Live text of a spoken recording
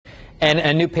And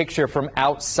a new picture from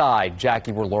outside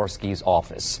Jackie Walorski's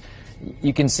office.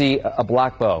 You can see a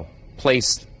black bow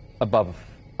placed above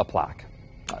a plaque.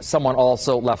 Someone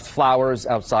also left flowers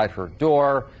outside her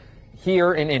door.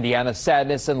 Here in Indiana,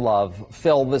 sadness and love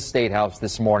filled the State House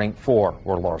this morning for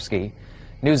Walorski.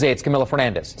 News 8's Camila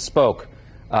Fernandez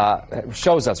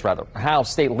shows us how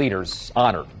state leaders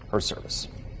honored her service.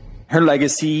 Her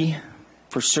legacy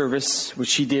for service, which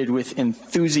she did with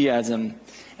enthusiasm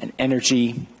and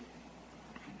energy,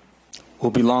 will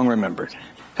be long remembered.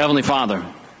 Heavenly Father,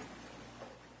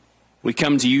 we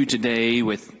come to you today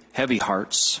with heavy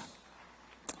hearts.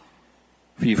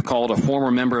 For you've called a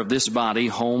former member of this body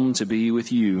home to be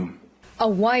with you. A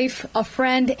wife, a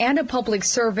friend, and a public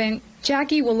servant,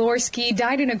 Jackie Walorski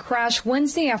died in a crash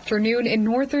Wednesday afternoon in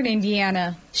northern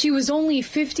Indiana. She was only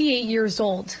 58 years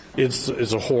old. It's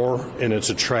a horror and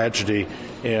it's a tragedy,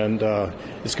 and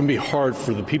it's going to be hard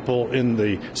for the people in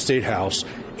the State House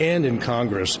and in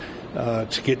Congress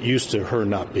to get used to her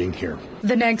not being here.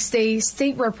 The next day,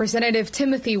 State Representative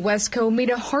Timothy Wesco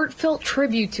made a heartfelt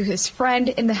tribute to his friend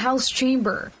in the House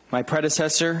chamber. My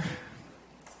predecessor,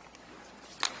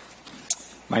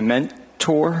 my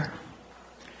mentor,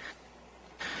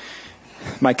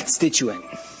 my constituent,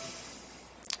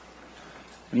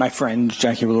 and my friend,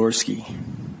 Jackie Walorski.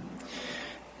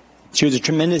 She was a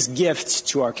tremendous gift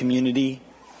to our community,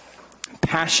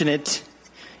 passionate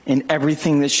in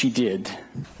everything that she did.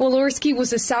 Walorski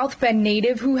was a South Bend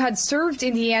native who had served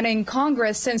Indiana in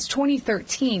Congress since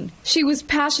 2013. She was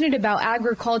passionate about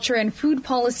agriculture and food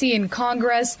policy in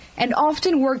Congress and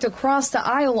often worked across the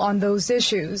aisle on those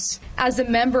issues. As a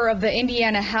member of the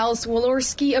Indiana House,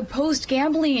 Walorski opposed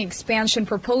gambling expansion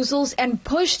proposals and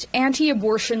pushed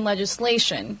anti-abortion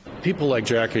legislation. People like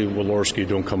Jackie Walorski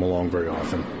don't come along very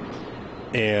often.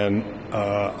 And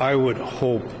I would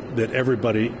hope that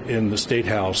everybody in the State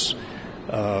House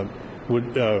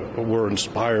were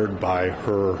inspired by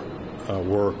her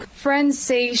work. Friends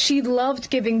say she loved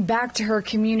giving back to her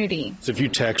community. If you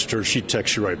text her, she'd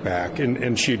text you right back,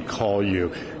 and she'd call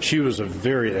you. She was a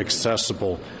very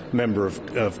accessible member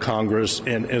of Congress,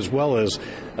 and as well as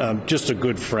just a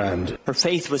good friend. Her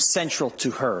faith was central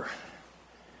to her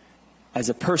as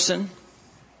a person,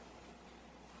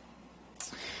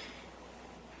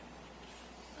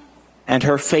 and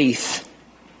her faith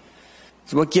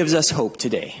is what gives us hope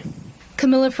today.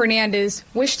 Camila Fernandez,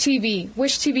 Wish TV,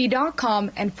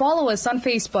 wishtv.com, and follow us on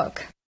Facebook.